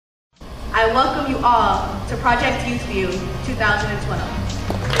I welcome you all to Project YouthView 2012.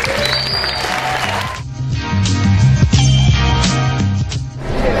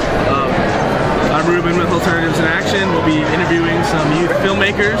 I'm Ruben with Alternatives in Action. We'll be interviewing some youth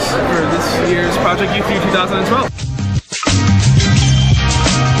filmmakers for this year's Project YouthView 2012.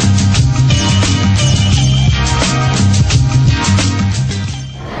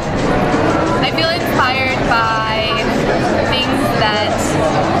 I feel inspired by things that,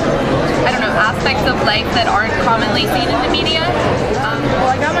 I don't know, aspects of life that aren't commonly seen in the media. Well,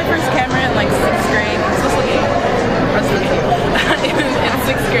 I got my first camera in like 6th grade. I'm supposed to be in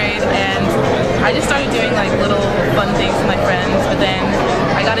 6th grade, and I just started doing like little fun things with my friends. But then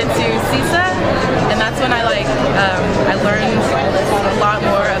I got into CISA, and that's when I learned a lot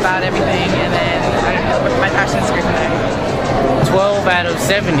more about everything, and then my passion grew from there. 12 out of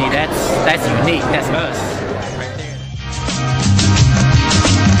 70. That's unique. That's us. Right there.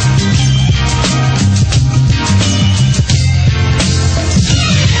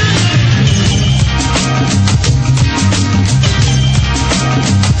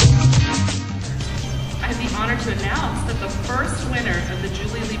 I have the honor to announce that the first winner of the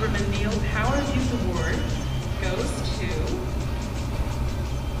Julie Lieberman Neal Power of Youth Award goes to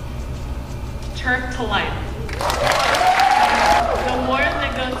Turk to Life. The award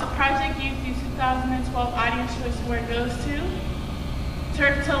that goes to Project YouthView 2012 Audience Choice Award goes to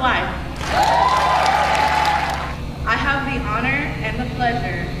Turk to Life. I have the honor and the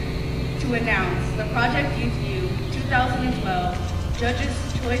pleasure to announce the Project YouthView 2012 Judges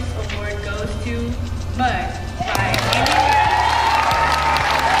Choice Award goes to Mud by Amy.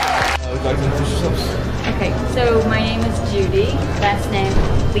 Would you like to introduce yourselves? Okay, so my name is Judy, last name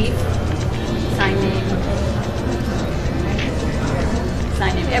Leaf, sign name.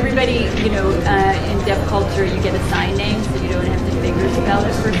 Everybody, in deaf culture, you get a sign name, so you don't have to figure spell the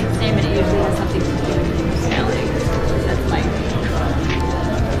person's name, and it usually has something to do with your spelling. That's my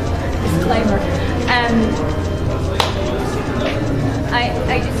disclaimer.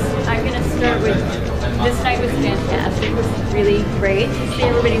 I'm going to start with, this night was fantastic. It was really great to see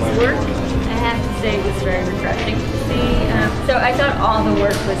everybody's work. I have to say it was very refreshing to see. So I thought all the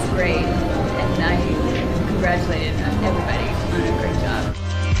work was great, and I congratulated everybody on a great job.